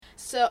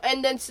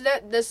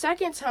The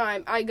second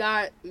time I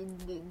got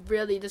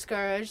really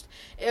discouraged,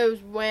 it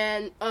was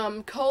when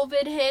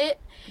COVID hit,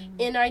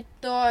 and I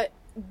thought,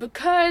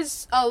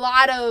 because a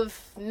lot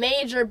of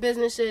major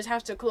businesses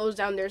have to close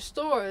down their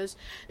stores,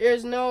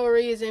 there's no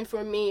reason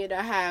for me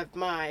to have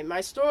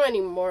my store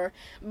anymore,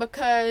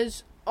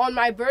 because on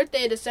my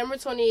birthday, December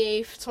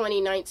 28th,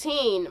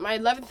 2019, my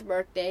 11th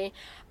birthday,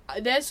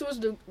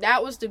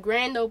 that was the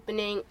grand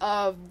opening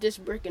of this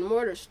brick and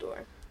mortar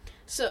store.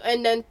 So,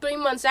 and then 3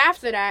 months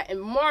after that, in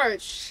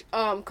March,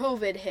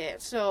 COVID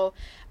hit. So,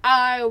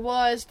 I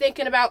was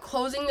thinking about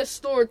closing the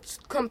store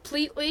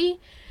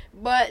completely,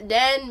 but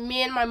then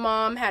me and my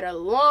mom had a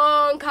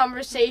long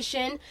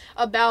conversation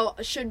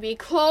about should we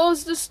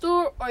close the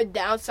store or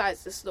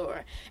downsize the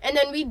store. And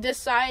then we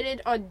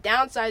decided on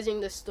downsizing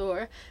the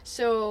store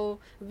so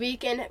we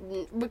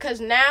can,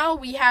 because now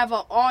we have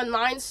an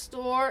online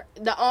store,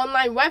 the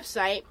online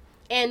website,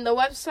 and the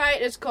website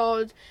is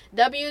called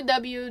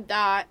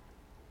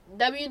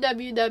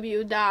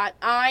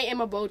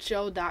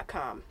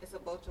www.iamobocho.com. It's a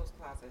Bocho's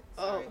Closet.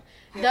 Sorry.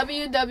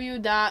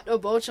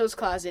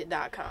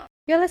 www.obochoscloset.com.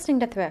 You're listening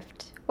to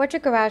Thrift, What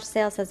Your Garage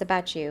Sale Says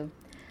About You,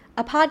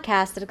 a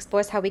podcast that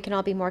explores how we can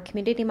all be more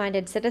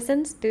community-minded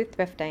citizens through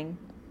thrifting.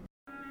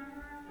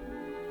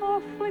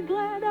 Awfully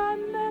glad I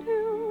met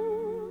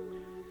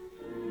you.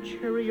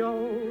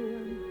 Cheerio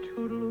and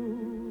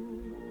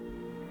toodaloo.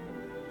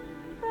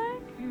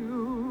 Thank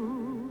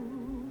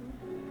you.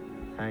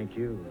 Thank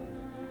you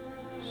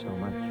so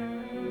much.